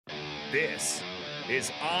This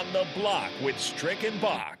is On the Block with Strick and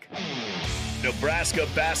Bach. Nebraska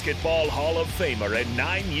Basketball Hall of Famer and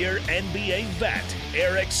 9-year NBA vet,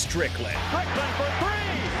 Eric Strickland. Strickland for three!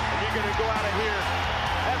 And you're going to go out of here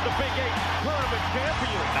as the Big 8 tournament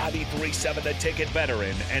champion. 93.7 The Ticket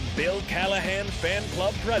veteran and Bill Callahan fan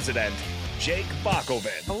club president, Jake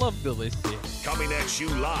Bakoven. I love Billy C. Coming at you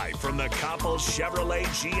live from the Koppel Chevrolet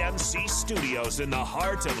GMC studios in the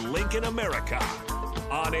heart of Lincoln, America.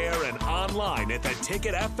 On air and online at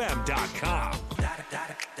theticketfm.com.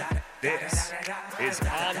 This is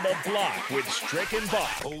On the Block with Strick and Bach.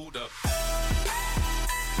 Hold up.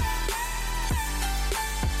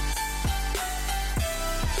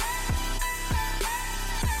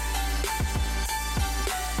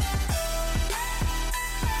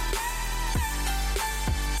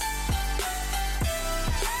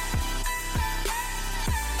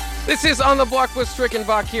 This is On the Block with Strick and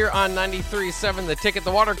Bach here on 93.7 The Ticket,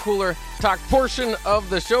 the water cooler talk portion of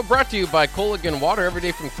the show, brought to you by Culligan Water. Every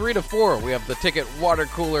day from 3 to 4, we have the Ticket water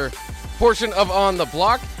cooler portion of On the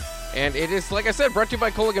Block. And it is, like I said, brought to you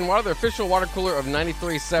by Culligan Water, the official water cooler of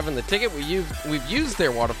 93.7 The Ticket. We've used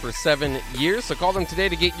their water for 7 years, so call them today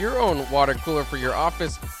to get your own water cooler for your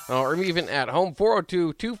office or even at home,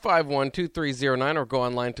 402-251-2309, or go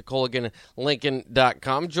online to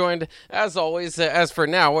CulliganLincoln.com. Joined, as always, as for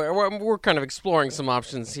now, we're kind of exploring some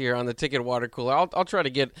options here on the Ticket water cooler. I'll try to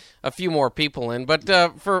get a few more people in, but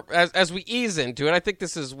as we ease into it, I think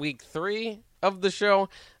this is week 3 of the show,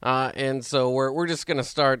 and so we're just going to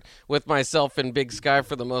start with myself and Big Sky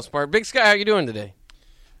for the most part. Big Sky, how you doing today?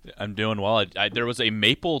 I'm doing well. There was a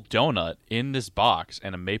maple donut in this box,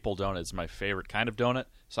 and a maple donut is my favorite kind of donut,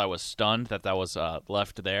 so I was stunned that was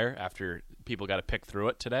left there after people got to pick through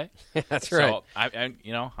it today. That's right. So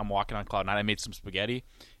I'm walking on cloud nine. I made some spaghetti.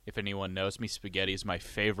 If anyone knows me, spaghetti is my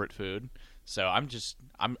favorite food. So I'm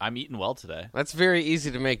eating well today. That's very easy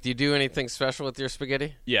to make. Do you do anything special with your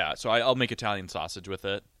spaghetti? Yeah, so I'll make Italian sausage with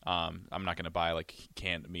it. I'm not going to buy like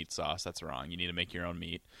canned meat sauce. That's wrong. You need to make your own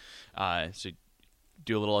meat. So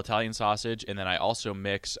do a little Italian sausage, and then I also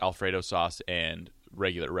mix Alfredo sauce and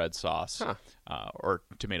regular red sauce or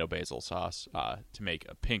tomato basil sauce to make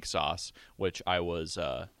a pink sauce, which I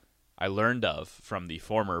learned of from the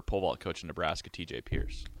former pole vault coach in Nebraska, TJ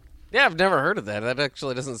Pierce. Yeah, I've never heard of that. That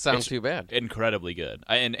actually doesn't sound too bad. Incredibly good.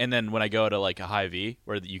 And then when I go to like a Hy-Vee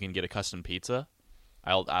where you can get a custom pizza,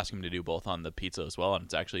 I'll ask him to do both on the pizza as well, and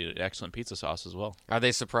it's actually an excellent pizza sauce as well. Are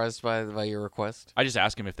they surprised by your request? I just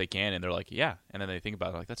ask them if they can, and they're like, yeah. And then they think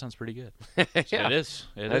about it, like, that sounds pretty good. Yeah. It is.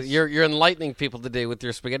 It is. You're enlightening people today with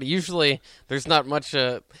your spaghetti. Usually, there's not much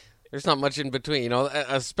in between,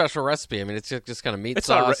 a special recipe. I mean, it's just kind of meat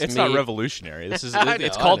sauce. It's not revolutionary. This is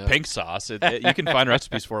it's called pink sauce. You can find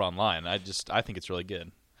recipes for it online. I think it's really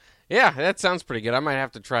good. Yeah, that sounds pretty good. I might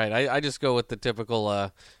have to try it. I just go with the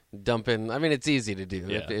typical dump in. I mean, it's easy to do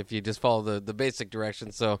if you just follow the basic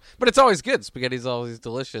directions. So, but it's always good. Spaghetti's always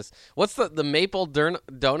delicious. What's the maple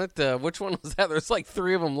donut? Which one was that? There's like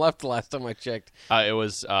 3 of them left the last time I checked.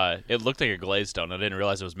 It looked like a glazed donut. I didn't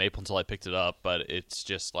realize it was maple until I picked it up, but it's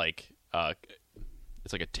just like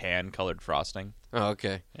it's like a tan colored frosting. Oh,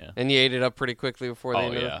 okay. Yeah. And you ate it up pretty quickly before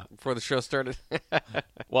before the show started?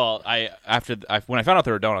 Well, when I found out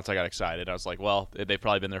there were donuts, I got excited. I was like, well, they've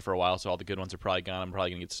probably been there for a while, so all the good ones are probably gone. I'm probably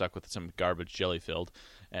going to get stuck with some garbage jelly filled.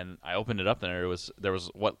 And I opened it up, and there was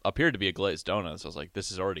what appeared to be a glazed donut. So I was like,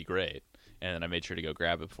 this is already great. And then I made sure to go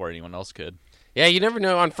grab it before anyone else could. Yeah, you never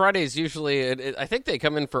know. On Fridays, usually, I think they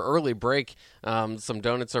come in for early break. Some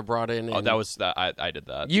donuts are brought in. Oh, that was that. I did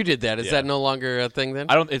that. You did that. Is that no longer a thing then?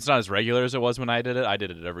 It's not as regular as it was when I did it. I did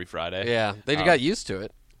it every Friday. Yeah, they got used to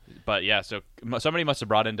it. But yeah, so somebody must have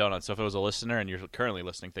brought in donuts. So if it was a listener and you're currently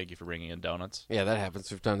listening, thank you for bringing in donuts. Yeah, that happens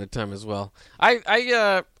from time to time as well.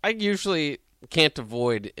 I usually can't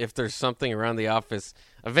avoid, if there's something around the office,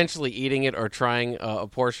 eventually eating it or trying a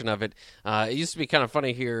portion of it. It used to be kind of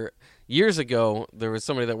funny here. Years ago, there was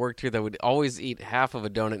somebody that worked here that would always eat half of a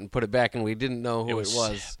donut and put it back, and we didn't know who it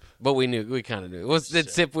was. Sip. But we kind of knew. Did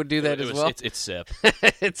Sip would do that as well? It's Sip.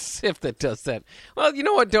 It's Sip that does that. Well, you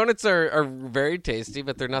know what? Donuts are very tasty,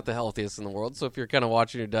 but they're not the healthiest in the world. So if you're kind of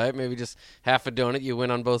watching your diet, maybe just half a donut, you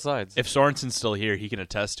win on both sides. If Sorensen's still here, he can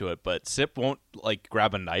attest to it. But Sip won't like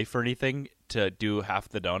grab a knife or anything to do half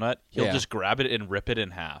the donut. He'll just grab it and rip it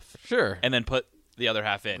in half. Sure. And then put the other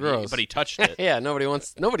half in. Gross. But he touched it. Yeah,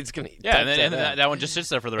 nobody's going to eat and then that one just sits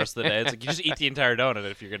there for the rest of the day. It's like you just eat the entire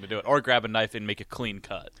donut if you're going to do it. Or grab a knife and make a clean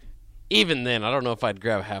cut. Even then, I don't know if I'd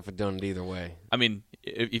grab half a donut either way. I mean,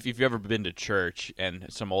 if you've ever been to church and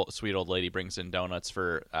some sweet old lady brings in donuts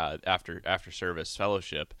for after service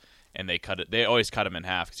fellowship, and they always cut them in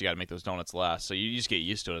half because you got to make those donuts last. So you just get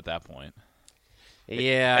used to it at that point.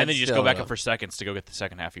 Yeah, and then you just go back up for seconds to go get the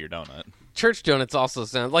second half of your donut. Church donuts also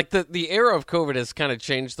sound like the era of COVID has kind of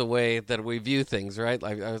changed the way that we view things, right?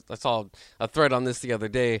 Like I saw a thread on this the other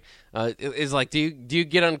day. Is like, do you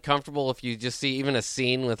get uncomfortable if you just see even a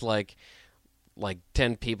scene with like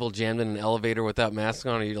 10 people jammed in an elevator without masks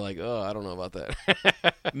on, and you're like, oh, I don't know about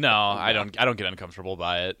that. No, I don't get uncomfortable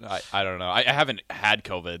by it. I don't know. I haven't had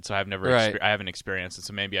COVID, so I've never I haven't experienced it.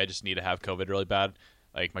 So maybe I just need to have COVID really bad.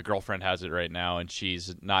 Like my girlfriend has it right now, and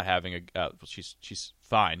she's not having she's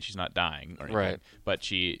fine. She's not dying or anything. Right. But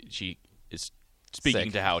she is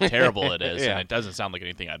speaking to how terrible it is, Yeah. and it doesn't sound like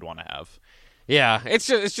anything I'd want to have. Yeah, it's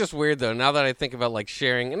just weird though. Now that I think about like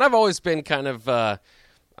sharing, and I've always been kind of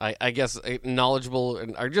I guess knowledgeable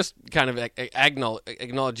or just kind of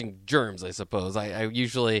acknowledging germs, I suppose. I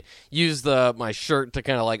usually use my shirt to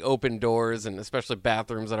kind of like open doors, and especially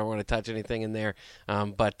bathrooms. I don't want to touch anything in there.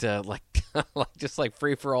 But like just like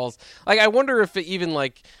free for alls. Like I wonder if even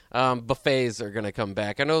like buffets are going to come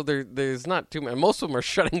back. I know there's not too many. Most of them are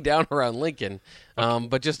shutting down around Lincoln.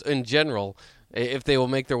 But just in general, if they will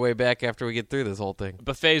make their way back after we get through this whole thing.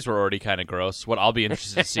 Buffets were already kind of gross. What I'll be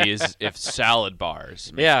interested to see is if salad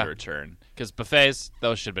bars make a return. Because buffets,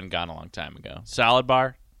 those should have been gone a long time ago. Salad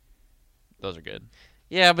bar, those are good.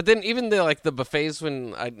 Yeah, but then even the buffets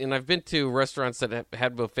I've been to restaurants that have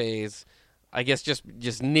had buffets, I guess just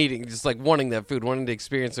like wanting that food, wanting to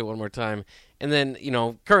experience it one more time. And then,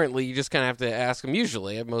 currently you just kind of have to ask them.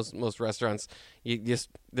 Usually at most restaurants,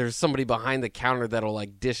 there's somebody behind the counter that'll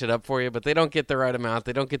like dish it up for you, but they don't get the right amount.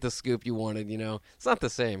 They don't get the scoop you wanted, It's not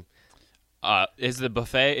the same. Is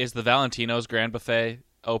the Valentino's Grand Buffet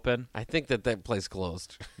open? I think that place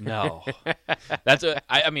closed. No.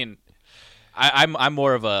 I'm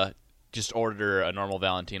more of a just order a normal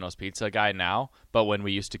Valentino's pizza guy now, but when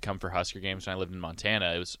we used to come for Husker games when I lived in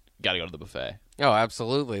Montana, it was got to go to the buffet. Oh,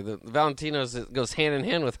 absolutely. The Valentino's goes hand in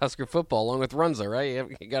hand with Husker football, along with Runza,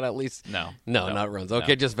 right? You got at least no, not Runza.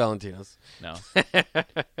 Okay, just Valentino's. No,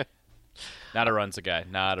 not a Runza guy.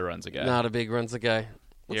 Not a Runza guy. Not a big Runza guy.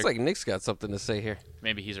 Looks like Nick's got something to say here.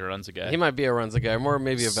 Maybe he's a Runza guy. He might be a Runza guy, more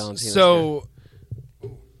maybe a Valentino's guy.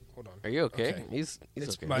 Hold on. Are you okay? Okay. He's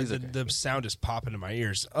okay. The sound is popping in my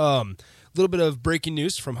ears. A little bit of breaking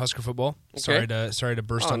news from Husker football. Okay. Sorry to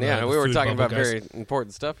burst on the we were food talking bubble, about guys. very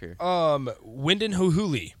important stuff here. Wynden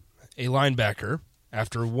Ho'huli, a linebacker,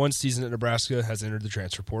 after one season at Nebraska, has entered the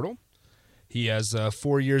transfer portal. He has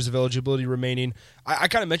 4 years of eligibility remaining. I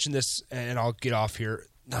kind of mentioned this, and I'll get off here.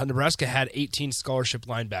 Nebraska had 18 scholarship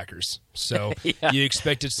linebackers, so you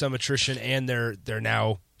expected some attrition, and they're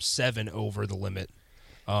now 7 over the limit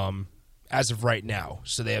as of right now.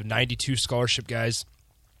 So they have 92 scholarship guys,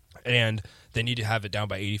 and they need to have it down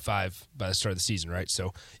by 85 by the start of the season, right?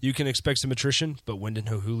 So you can expect some attrition, but Wynden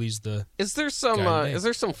Ho'huli's the Is there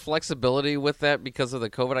some flexibility with that because of the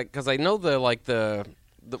COVID? Because I know the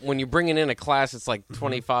when you're bringing in a class, it's like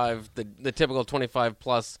 25, the typical 25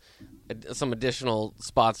 plus some additional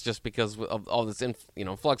spots just because of all this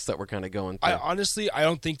flux that we're kind of going through. I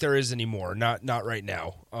don't think there is anymore. Not right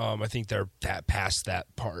now. I think they're past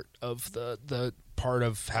that part of the part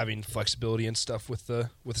of having flexibility and stuff with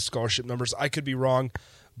the scholarship numbers. I could be wrong,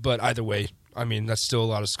 but either way, I mean that's still a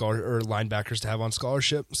lot of linebackers to have on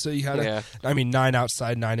scholarship. So you had 9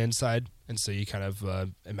 outside, 9 inside, and so you kind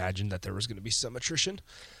of imagined that there was going to be some attrition.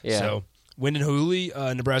 Yeah. So Wynden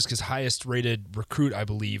Ho'huli, Nebraska's highest rated recruit, I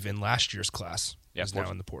believe, in last year's class, is now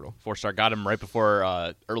in the portal. 4-star got him right before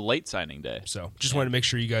or late signing day. So just wanted to make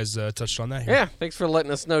sure you guys touched on that here. Yeah, thanks for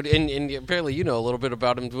letting us know. And apparently you know a little bit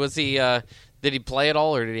about him. Was he? Did he play at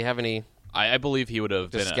all, or did he have any? I believe he would have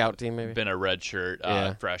been scout team, maybe been a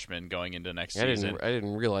redshirt freshman going into next season. I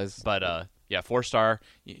didn't realize, but 4-star.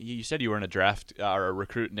 You said you weren't a draft or a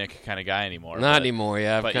recruit Nick kind of guy anymore. Not anymore.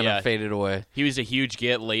 Yeah, I've kind of faded away. He was a huge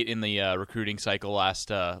get late in the recruiting cycle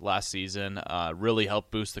last season. Really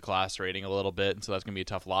helped boost the class rating a little bit, and so that's going to be a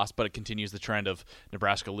tough loss. But it continues the trend of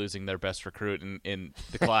Nebraska losing their best recruit in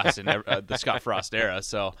the class in the Scott Frost era.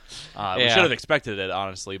 So we should have expected it,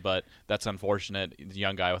 honestly, but that's unfortunate. He's a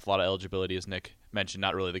young guy with a lot of eligibility, as Nick mentioned,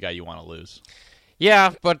 not really the guy you want to lose.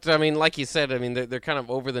 Yeah, but, I mean, like you said, I mean, they're kind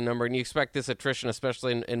of over the number, and you expect this attrition,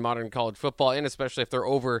 especially in modern college football, and especially if they're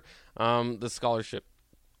over the scholarship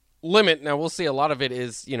limit. Now, we'll see. A lot of it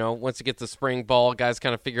is, once you get the spring ball, guys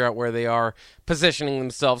kind of figure out where they are positioning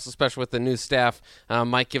themselves, especially with the new staff.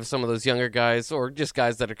 Might give some of those younger guys, or just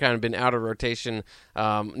guys that have kind of been out of rotation,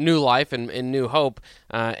 new life and new hope,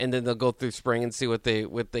 and then they'll go through spring and see what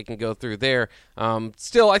they can go through there.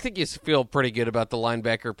 Still, I think you feel pretty good about the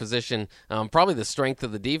linebacker position. Probably the strength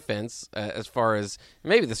of the defense, as far as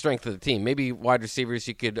maybe the strength of the team. Maybe wide receivers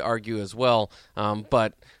you could argue as well,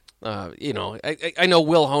 but I know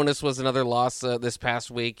Will Honus was another loss this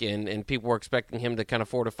past week, and people were expecting him to kind of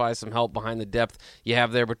fortify some help behind the depth you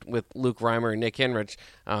have there with Luke Reimer and Nick Henrich.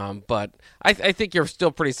 But I think you're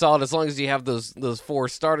still pretty solid as long as you have those four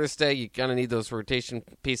starters stay. You kind of need those rotation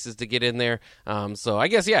pieces to get in there. So I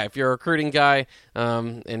guess, if you're a recruiting guy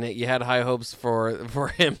and you had high hopes for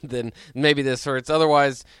him, then maybe this hurts.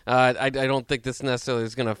 Otherwise, I don't think this necessarily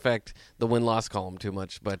is going to affect the win-loss column too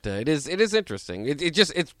much. But it is interesting.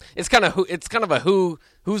 It's kind of a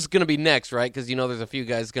who's going to be next, right? Because there's a few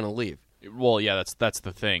guys going to leave. Well, yeah, that's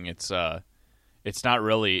the thing. It's not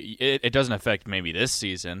really. It doesn't affect maybe this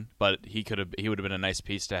season, but he would have been a nice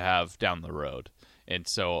piece to have down the road. And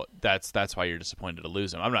so that's why you're disappointed to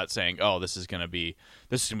lose him. I'm not saying, this is going to be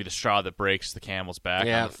the straw that breaks the camel's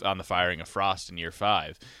back on the firing of Frost in year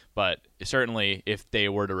 5. But certainly, if they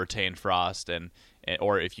were to retain Frost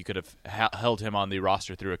or if you could have held him on the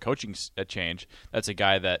roster through a coaching change, that's a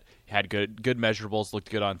guy that had good measurables,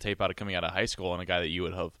 looked good on tape coming out of high school, and a guy that you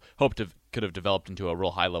would have hoped could have developed into a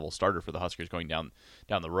real high-level starter for the Huskers going down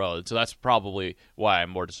the road. So that's probably why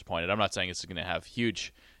I'm more disappointed. I'm not saying it's going to have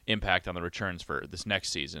huge impact on the returns for this next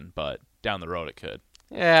season, but down the road it could.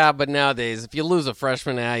 Yeah, but nowadays, if you lose a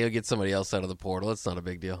freshman, you'll get somebody else out of the portal. It's not a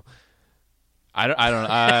big deal. I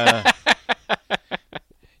don't.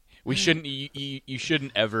 We shouldn't. You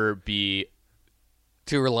shouldn't ever be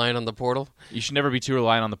too reliant on the portal. You should never be too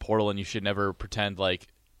reliant on the portal, and you should never pretend like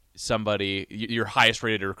somebody your highest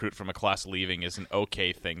rated recruit from a class leaving is an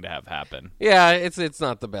okay thing to have happen. Yeah, it's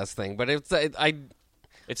not the best thing, but it's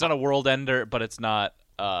not a world ender, but it's not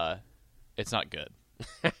good.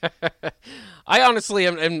 I honestly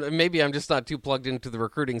am, and maybe I'm just not too plugged into the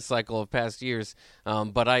recruiting cycle of past years,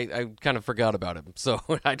 but I kind of forgot about him. So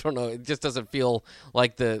I don't know. It just doesn't feel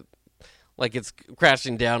like it's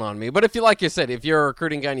crashing down on me. But like you said, if you're a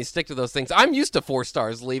recruiting guy and you stick to those things, I'm used to 4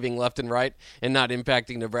 stars leaving left and right and not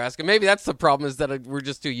impacting Nebraska. Maybe that's the problem, is that we're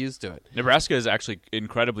just too used to it. Nebraska is actually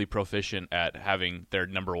incredibly proficient at having their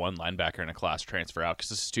number 1 linebacker in a class transfer out, because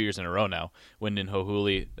this is 2 years in a row now. Wynden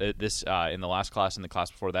Ho'huli, in the last class, and the class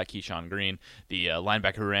before that, Keyshawn Green, the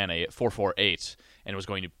linebacker who ran a 4.48 and was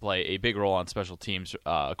going to play a big role on special teams,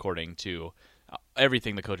 according to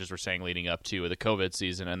everything the coaches were saying leading up to the COVID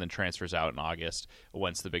season, and then transfers out in August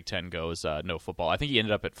once the Big Ten goes no football. I think he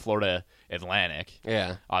ended up at Florida Atlantic,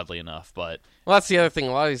 oddly enough. But that's the other thing.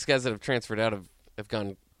 A lot of these guys that have transferred out have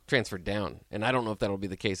gone transferred down, and I don't know if that'll be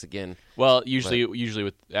the case again. Well, usually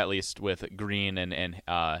with at least with Green and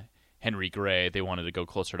Henry Gray, they wanted to go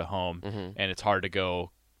closer to home, and it's hard to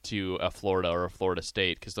go to a Florida or a Florida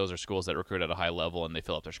State, because those are schools that recruit at a high level and they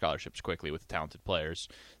fill up their scholarships quickly with talented players.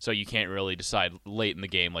 So you can't really decide late in the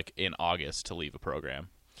game, like in August, to leave a program.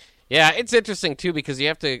 Yeah, it's interesting, too, because you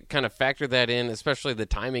have to kind of factor that in, especially the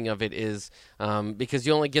timing of it is because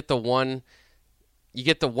you only get the one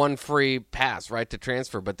free pass, right, to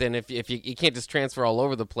transfer. But then if you can't just transfer all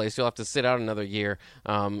over the place, you'll have to sit out another year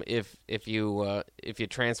if you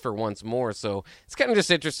transfer once more. So it's kind of just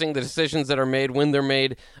interesting, the decisions that are made when they're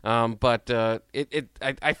made. But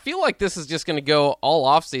I feel like this is just going to go all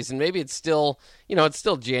off season. Maybe it's still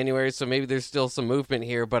January, so maybe there's still some movement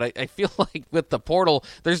here. But I feel like with the portal,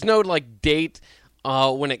 there's no date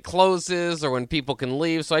when it closes or when people can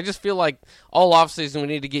leave. So I just feel like all offseason we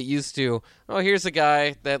need to get used to, here's a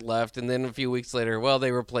guy that left, and then a few weeks later,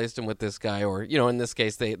 they replaced him with this guy. Or, in this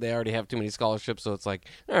case, they already have too many scholarships, so it's like,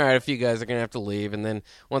 all right, a few guys are going to have to leave. And then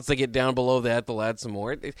once they get down below that, they'll add some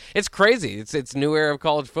more. It's crazy. It's new era of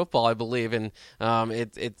college football, I believe, and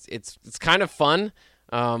it's kind of fun.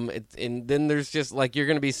 And then there's just you're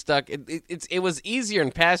going to be stuck. It was easier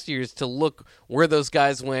in past years to look where those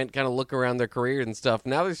guys went, kind of look around their career and stuff.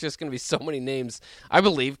 Now there's just going to be so many names, I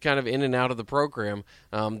believe, kind of in and out of the program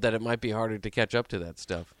that it might be harder to catch up to that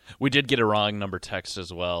stuff. We did get a wrong number text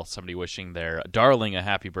as well. Somebody wishing their darling a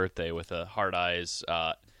happy birthday with a heart eyes.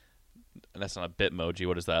 That's not a Bitmoji.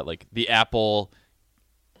 What is that? Like the apple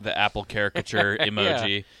caricature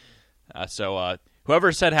emoji. So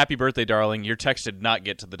whoever said happy birthday, darling, your text did not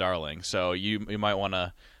get to the darling, so you might want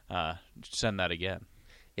to send that again.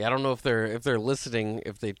 Yeah, I don't know if they're listening,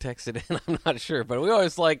 if they texted in. I'm not sure, but we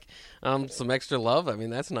always like some extra love. I mean,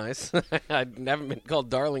 that's nice. I haven't been called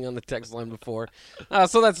darling on the text line before,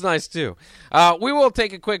 so that's nice too. We will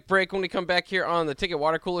take a quick break. When we come back here on the Ticket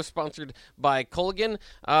Water Cooler, sponsored by Culligan,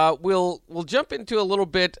 we'll jump into a little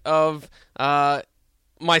bit of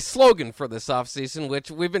my slogan for this offseason, which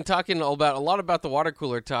we've been talking a lot about the water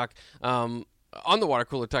cooler talk. On the water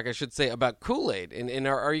cooler talk, I should say, about Kool-Aid. And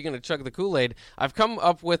are you going to chug the Kool-Aid? I've come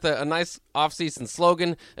up with a nice off-season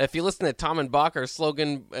slogan. If you listen to Tom and Bach, our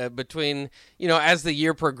slogan between, as the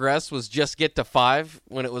year progressed was just get to 5,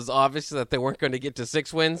 when it was obvious that they weren't going to get to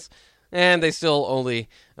 6 wins. And they still only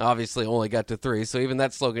got to 3. So even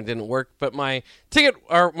that slogan didn't work. But my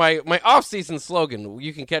off-season slogan,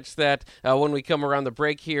 you can catch that when we come around the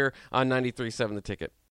break here on 93.7 The Ticket.